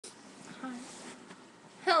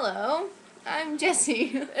Hello, I'm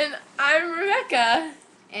Jessie, And I'm Rebecca.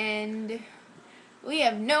 and we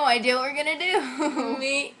have no idea what we're gonna do.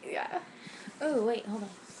 Yeah. Oh, wait, hold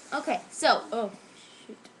on. Okay, so, Oh,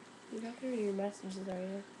 shoot. You're not gonna read your messages, are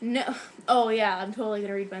you? no. Oh, yeah, I'm totally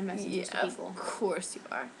gonna read my messages to people. Of course you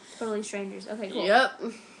are. Totally strangers. Okay, cool. Yep.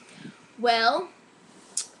 Well,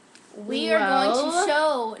 we are going to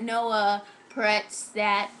show Noah Peretz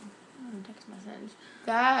that. Text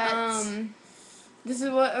message. This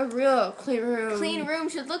is what a real clean room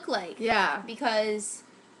Should look like. Yeah. Because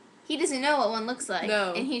he doesn't know what one looks like.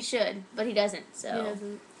 No. And he should, but he doesn't. So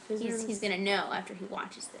He doesn't. he's gonna know after he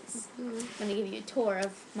watches this. Mm-hmm. I'm gonna give you a tour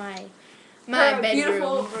of my Her bedroom.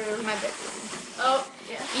 beautiful room. My bedroom. Oh,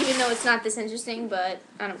 yeah. Even though it's not this interesting, but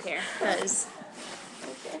I don't care because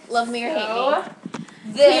Okay. love me or hate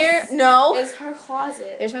me. This no. is her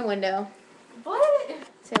closet. There's my window. What?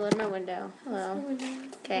 Say hello to my window. Hello.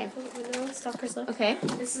 Okay. Stalkers look. Okay.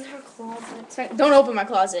 This is her closet. Sorry, don't open my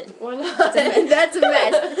closet. Why not? That's a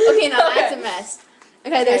mess. Okay, now that's a mess.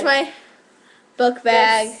 Okay, there's my book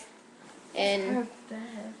bag and Her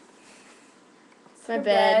bed. my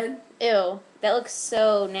bed. Ew, that looks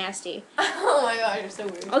so nasty. Oh my god, you're so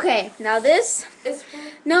weird. Okay, now this. It's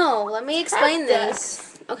No, let me explain Tech deck.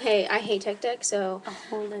 this. Okay, I hate tech deck, so. I'll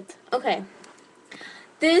hold it. Okay.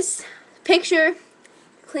 This picture,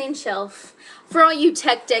 clean shelf. For all you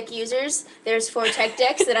tech deck users, there's 4 tech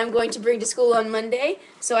decks that I'm going to bring to school on Monday,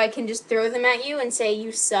 so I can just throw them at you and say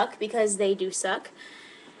you suck because they do suck.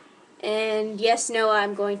 And yes, Noah,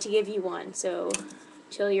 I'm going to give you one, so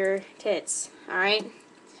chill your tits, alright?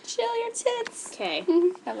 Chill your tits. Okay.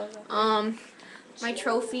 I love that. My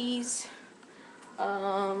trophies.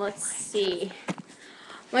 Let's see.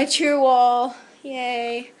 My cheer wall.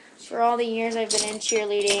 Yay. For all the years I've been in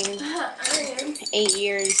cheerleading. 8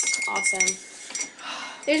 years. Awesome.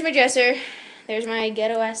 There's my dresser. There's my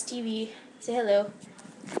ghetto-ass TV. Say hello.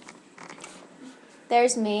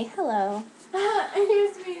 There's me. Hello.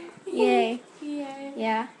 Here's me. Yay. Yay.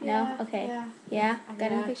 Yeah? No? Yeah, Okay. yeah. Yeah?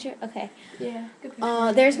 Got a Yeah. picture? Okay. Yeah. Good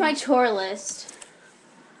picture. There's my chore list.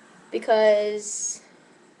 Because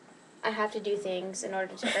I have to do things in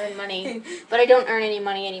order to earn money. But I don't earn any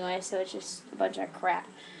money anyway, so it's just a bunch of crap.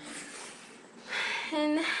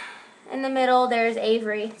 And in the middle, there's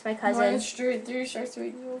Avery. It's my cousin.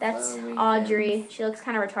 That's Audrey. She looks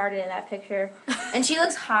kind of retarded in that picture. And she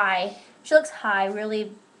looks high. She looks high,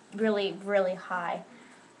 really, really, really high.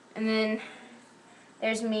 And then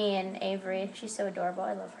there's me and Avery. She's so adorable.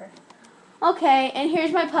 I love her. Okay, and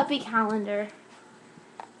here's my puppy calendar.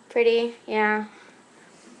 Pretty, yeah.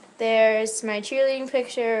 There's my cheerleading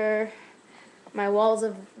picture, my walls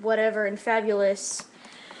of whatever and fabulous.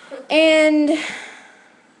 And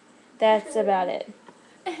that's about it.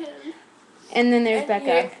 And then there's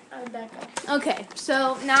Becca. I'm Becca. Okay,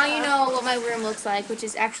 so now you know what my room looks like, which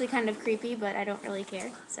is actually kind of creepy, but I don't really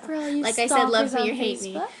care. So, like I said, love me or hate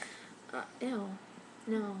me. Ew.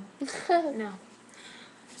 No. No.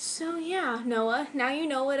 So yeah, Noah, now you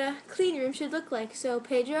know what a clean room should look like. So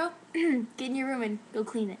Pedro, get in your room and go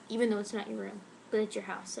clean it, even though it's not your room, but it's your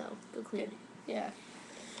house, so go clean it. Yeah.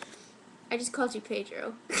 I just called you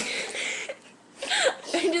Pedro.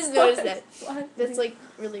 I just noticed that. What? That's like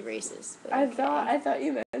really racist. But I okay. thought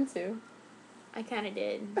you meant to. I kind of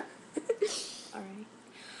did. Alright.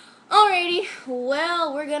 Alrighty.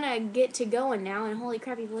 Well, we're gonna get to going now, and holy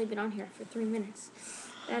crap, you've only been on here for 3 minutes.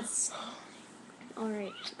 That's...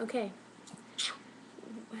 Alright. Okay.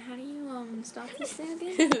 How do you, stop this thing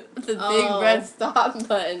again? The big red stop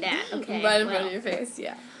button. That, okay. Right in front of your face,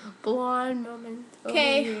 yeah. Blonde moment.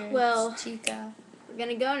 Okay, well, Chica. we're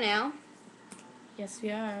gonna go now. Yes,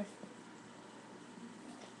 we are.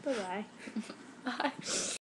 Bye-bye. Bye.